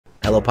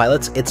Hello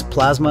pilots, it's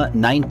Plasma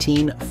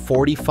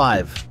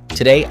 1945.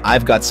 Today,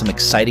 I've got some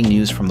exciting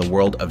news from the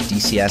world of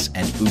DCS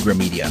and Ugra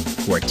Media,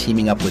 who are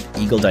teaming up with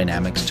Eagle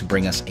Dynamics to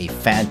bring us a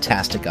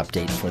fantastic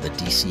update for the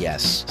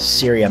DCS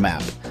Syria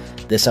map.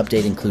 This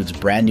update includes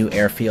brand new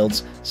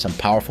airfields, some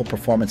powerful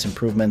performance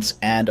improvements,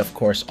 and of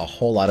course, a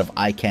whole lot of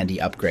eye candy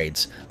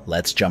upgrades.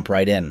 Let's jump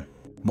right in.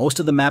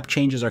 Most of the map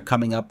changes are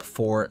coming up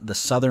for the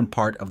southern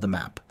part of the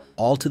map,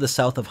 all to the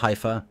south of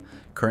Haifa,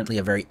 currently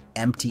a very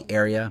empty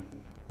area.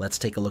 Let's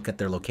take a look at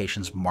their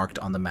locations marked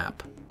on the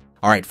map.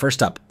 Alright,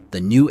 first up, the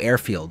new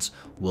airfields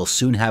will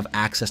soon have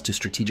access to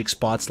strategic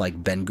spots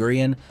like Ben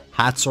Gurion,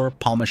 Hatzor,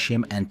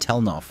 Palmashim, and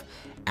Tel Nof.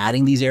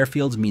 Adding these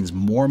airfields means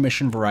more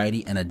mission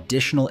variety and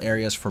additional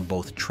areas for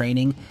both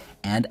training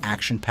and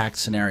action-packed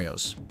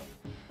scenarios.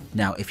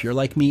 Now, if you're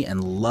like me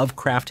and love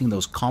crafting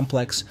those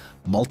complex,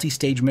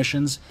 multi-stage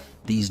missions,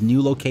 these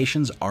new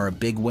locations are a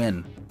big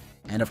win.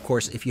 And of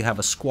course, if you have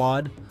a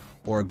squad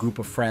or a group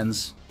of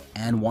friends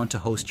and want to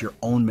host your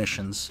own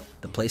missions,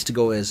 the place to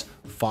go is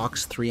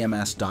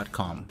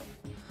fox3ms.com.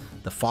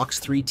 The Fox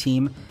 3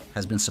 team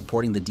has been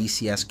supporting the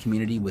DCS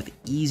community with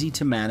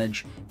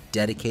easy-to-manage,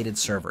 dedicated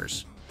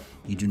servers.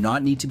 You do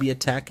not need to be a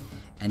tech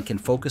and can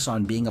focus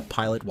on being a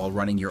pilot while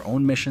running your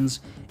own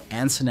missions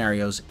and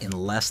scenarios in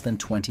less than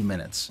 20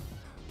 minutes.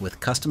 With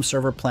custom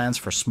server plans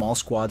for small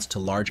squads to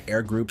large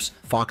air groups,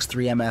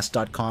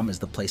 fox3ms.com is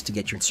the place to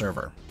get your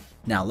server.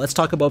 Now let's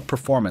talk about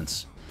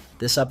performance.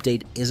 This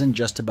update isn't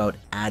just about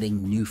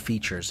adding new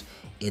features,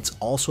 it's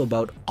also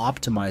about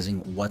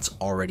optimizing what's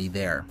already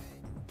there.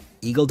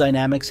 Eagle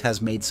Dynamics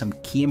has made some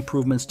key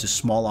improvements to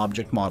small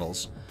object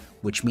models,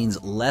 which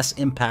means less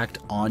impact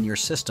on your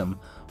system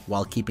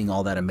while keeping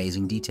all that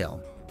amazing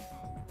detail.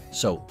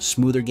 So,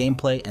 smoother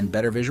gameplay and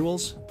better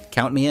visuals?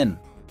 Count me in.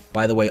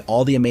 By the way,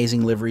 all the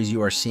amazing liveries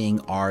you are seeing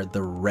are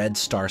the Red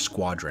Star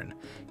Squadron,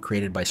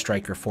 created by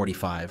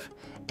Striker45,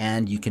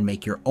 and you can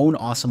make your own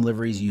awesome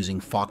liveries using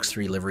Fox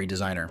 3 Livery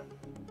Designer.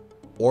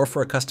 Or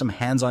for a custom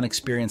hands-on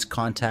experience,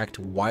 contact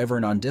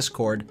Wyvern on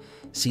Discord,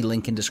 see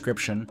link in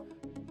description.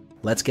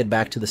 Let's get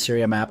back to the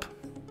Syria map.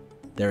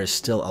 There is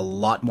still a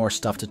lot more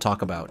stuff to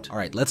talk about.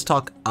 Alright, let's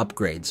talk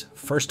upgrades.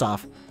 First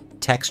off,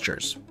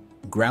 textures.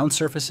 Ground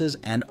surfaces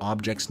and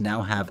objects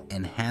now have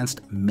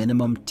enhanced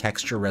minimum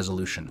texture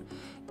resolution,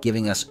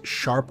 giving us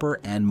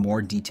sharper and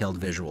more detailed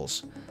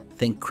visuals.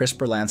 Think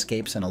crisper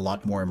landscapes and a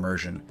lot more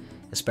immersion,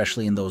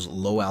 especially in those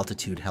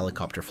low-altitude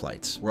helicopter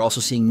flights. We're also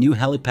seeing new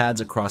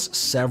helipads across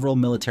several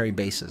military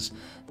bases.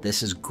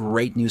 This is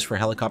great news for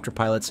helicopter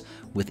pilots,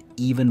 with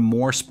even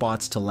more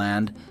spots to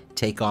land,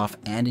 take off,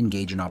 and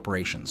engage in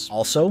operations.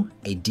 Also,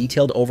 a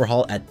detailed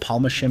overhaul at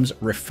Palmashim's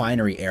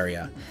refinery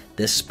area.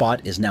 This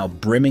spot is now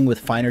brimming with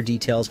finer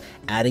details,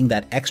 adding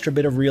that extra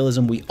bit of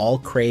realism we all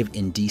crave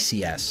in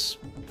DCS.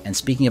 And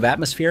speaking of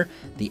atmosphere,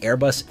 the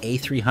Airbus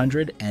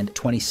A300 and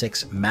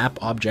 26 map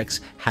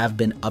objects have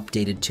been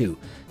updated too.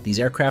 These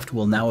aircraft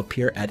will now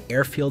appear at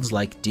airfields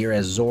like Deir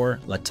ez-Zor,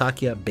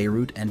 Latakia,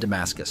 Beirut, and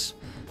Damascus.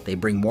 They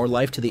bring more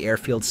life to the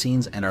airfield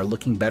scenes and are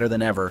looking better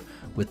than ever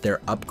with their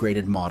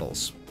upgraded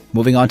models.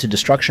 Moving on to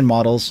destruction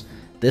models,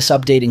 this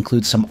update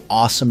includes some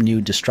awesome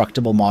new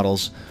destructible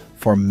models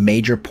for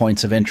major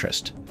points of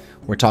interest.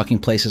 We're talking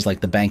places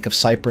like the Bank of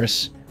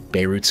Cyprus,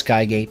 Beirut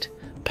Skygate,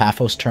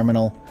 Paphos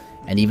Terminal,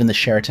 and even the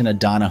Sheraton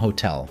Adana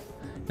Hotel,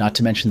 not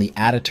to mention the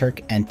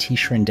Ataturk and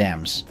Tishrin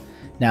dams.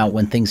 Now,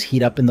 when things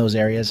heat up in those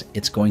areas,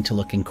 it's going to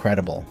look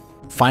incredible.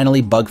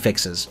 Finally, bug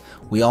fixes.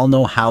 We all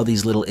know how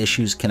these little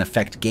issues can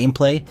affect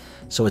gameplay,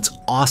 so it's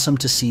awesome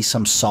to see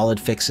some solid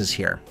fixes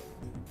here.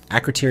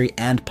 Akrotiri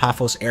and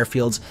Paphos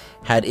airfields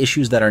had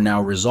issues that are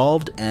now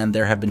resolved, and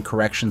there have been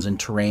corrections in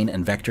terrain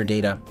and vector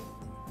data.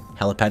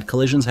 Helipad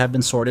collisions have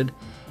been sorted,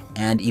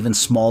 and even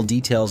small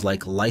details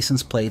like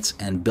license plates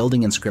and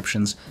building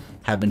inscriptions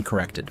have been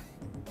corrected.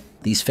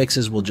 These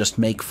fixes will just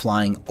make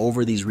flying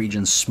over these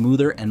regions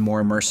smoother and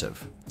more immersive.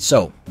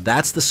 So,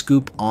 that's the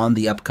scoop on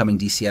the upcoming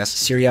DCS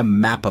Syria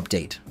map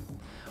update.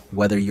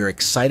 Whether you're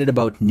excited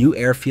about new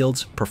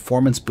airfields,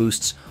 performance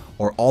boosts,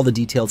 or all the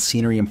detailed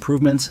scenery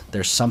improvements,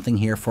 there's something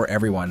here for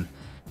everyone.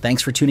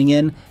 Thanks for tuning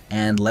in,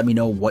 and let me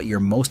know what you're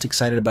most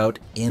excited about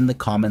in the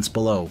comments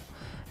below.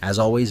 As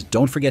always,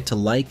 don't forget to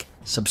like,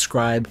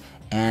 subscribe,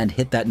 and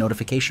hit that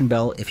notification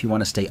bell if you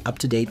want to stay up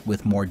to date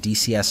with more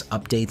DCS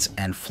updates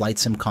and flight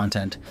sim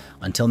content.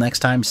 Until next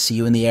time, see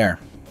you in the air.